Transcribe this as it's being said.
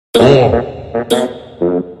Moyo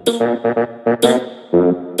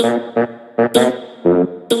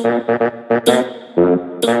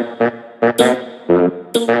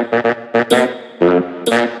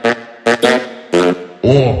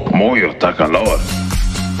está calor.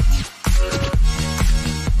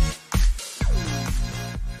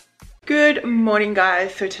 Good morning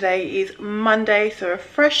guys. So today is Monday, so a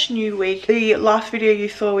fresh new week. The last video you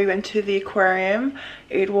saw, we went to the aquarium.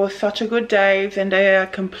 It was such a good day.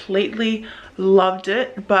 Zendaya completely loved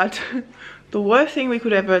it, but the worst thing we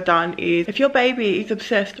could ever have done is, if your baby is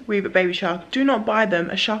obsessed with a baby shark, do not buy them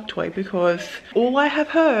a shark toy, because all I have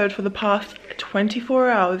heard for the past 24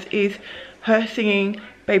 hours is her singing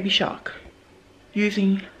Baby Shark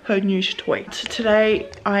using her new toy. So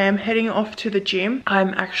today I am heading off to the gym.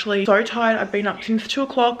 I'm actually so tired. I've been up since 2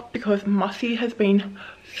 o'clock because Mussy has been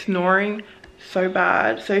snoring so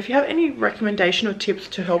bad. So if you have any recommendation or tips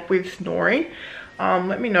to help with snoring,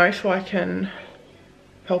 let me know so I can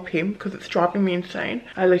help him, because it's driving me insane.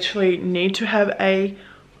 I literally need to have a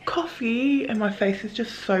coffee and my face is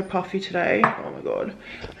just so puffy today. Oh my god.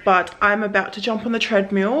 But I'm about to jump on the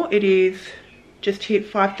treadmill. It is just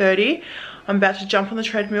hit 5:30. I'm about to jump on the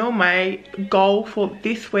treadmill. My goal for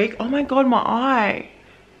this week, oh my god, my eye.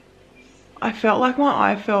 I felt like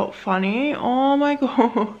my eye felt funny. Oh my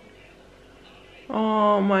god.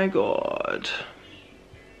 Oh my god.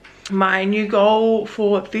 My new goal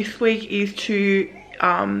for this week is to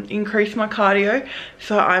increase my cardio.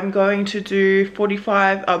 So I'm going to do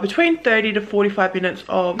between 30 to 45 minutes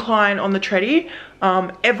of incline on the treadie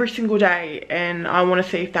every single day, and I want to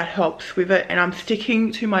see if that helps with it. And I'm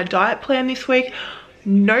sticking to my diet plan this week.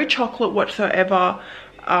 No chocolate whatsoever.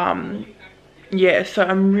 Yeah, so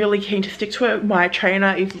I'm really keen to stick to it. My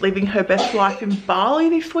trainer is living her best life in Bali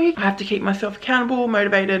this week. I have to keep myself accountable,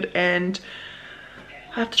 motivated, and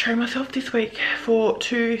I have to train myself this week for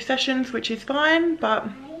 2 sessions, which is fine, but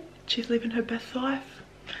she's living her best life.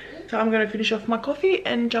 So I'm going to finish off my coffee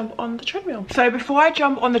and jump on the treadmill. So before I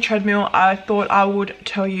jump on the treadmill, I thought I would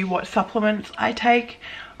tell you what supplements I take.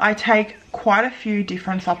 I take quite a few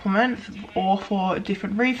different supplements, all for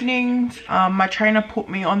different reasonings. My trainer put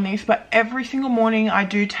me on this, but every single morning I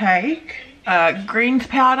do take greens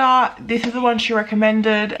powder. This is the one she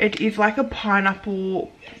recommended. It is like a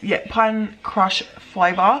pineapple, pine crush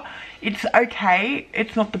flavor. It's okay.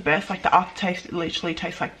 It's not the best. Like the aftertaste literally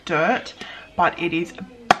tastes like dirt, but it is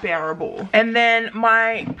bearable. And then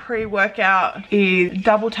my pre-workout is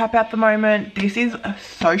double tap at the moment. This is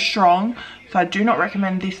so strong, so I do not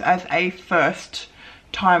recommend this as a first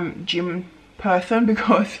time gym person,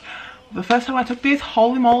 because the first time I took this,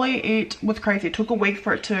 holy moly, it was crazy. It took a week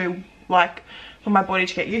for it to, like, for my body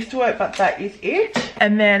to get used to it, but that is it.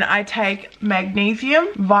 And then I take magnesium,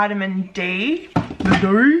 vitamin D,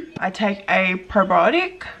 I take a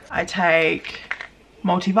probiotic, I take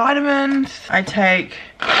multivitamins, I take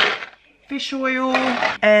fish oil,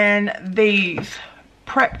 and these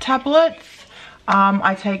prep tablets.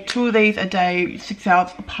 I take 2 of these a day, 6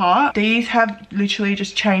 hours apart. These have literally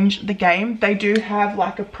just changed the game. They do have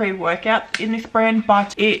like a pre-workout in this brand,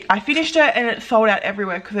 but I finished it and it sold out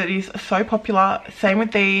everywhere because it is so popular. Same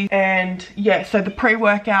with these. And yeah, so the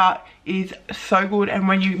pre-workout is so good, and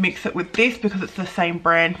when you mix it with this, because it's the same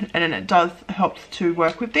brand and it does helps to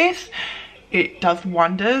work with this, it does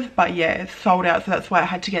wonders. But yeah, it's sold out, so that's why I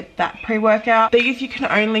had to get that pre-workout. These you can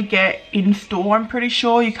only get in store, I'm pretty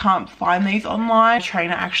sure. You can't find these online. The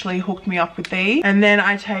trainer actually hooked me up with these. And then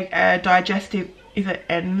I take a digestive, is it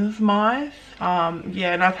enzymes?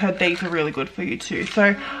 Yeah, and I've heard these are really good for you too.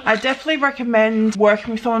 So I definitely recommend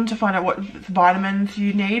working with someone to find out what vitamins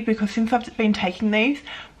you need, because since I've been taking these,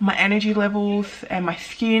 my energy levels and my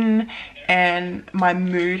skin and my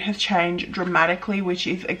mood has changed dramatically, which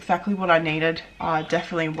is exactly what I needed.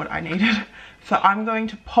 Definitely what I needed. So I'm going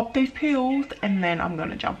to pop these pills and then I'm going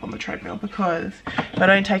to jump on the treadmill, because if I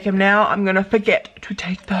don't take them now, I'm going to forget to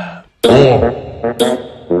take them.